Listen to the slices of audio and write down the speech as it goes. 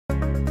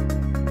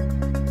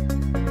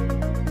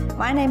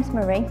My name's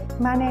Marie.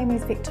 My name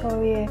is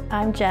Victoria.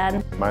 I'm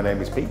Jen. My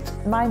name is Pete.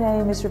 My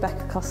name is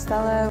Rebecca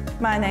Costello.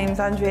 My name's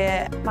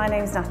Andrea. My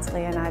name's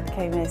Natalie and I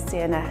became a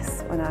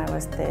CNS when I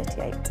was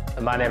 38.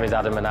 And my name is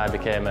Adam and I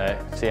became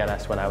a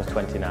CNS when I was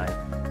 29.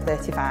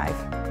 35.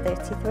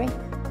 33.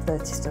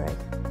 33.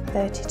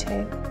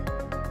 32.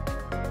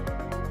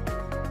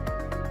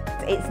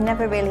 It's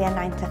never really a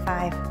 9 to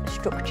 5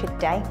 structured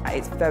day.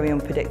 It's very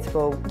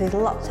unpredictable. There's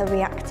lots of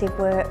reactive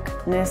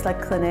work.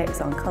 Nurse-led clinics,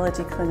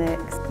 oncology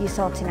clinics. You're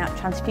sorting out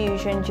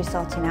transfusions, you're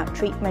sorting out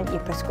treatment, you're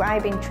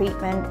prescribing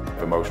treatment.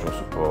 Emotional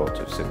support,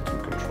 of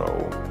symptom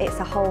control. It's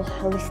a whole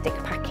holistic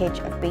package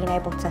of being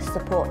able to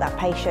support that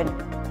patient.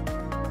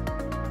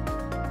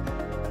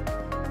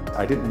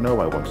 I didn't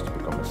know I wanted to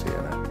become a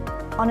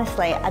CNS.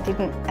 Honestly, I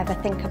didn't ever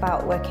think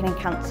about working in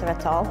cancer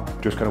at all.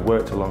 Just kind of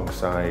worked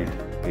alongside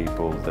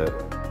people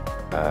that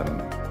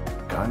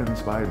kind of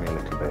inspired me a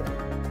little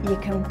bit. You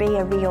can be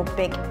a real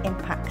big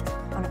impact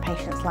on a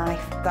patient's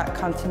life. That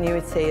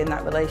continuity and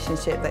that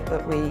relationship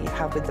that we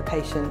have with the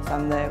patients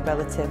and the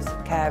relatives,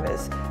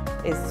 carers,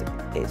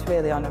 it's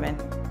really honouring.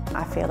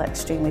 I feel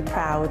extremely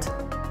proud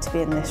to be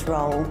in this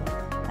role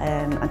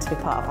and to be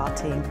part of our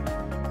team.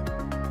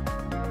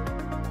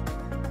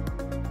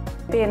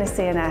 Being a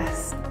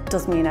CNS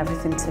does mean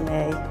everything to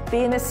me.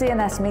 Being a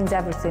CNS means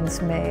everything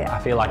to me. I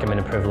feel like I'm in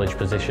a privileged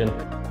position.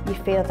 You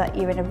feel that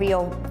you're in a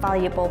real,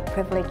 valuable,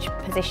 privileged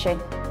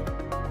position.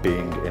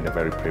 Being in a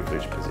very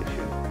privileged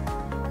position.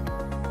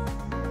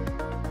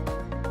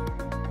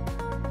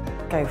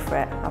 Go for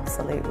it,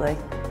 absolutely.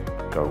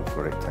 Go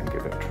for it and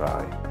give it a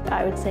try.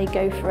 I would say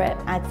go for it.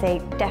 I'd say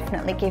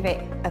definitely give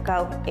it a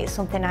go. It's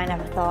something I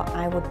never thought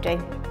I would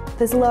do.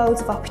 There's loads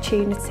of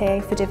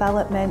opportunity for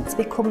development to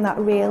become that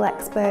real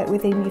expert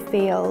within your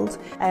field.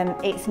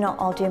 It's not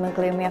all doom and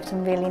gloom. We have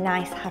some really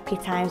nice, happy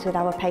times with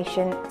our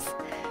patients.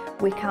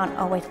 We can't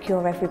always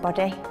cure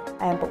everybody,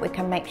 but we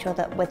can make sure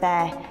that we're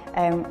there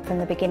from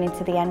the beginning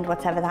to the end,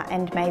 whatever that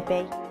end may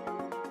be.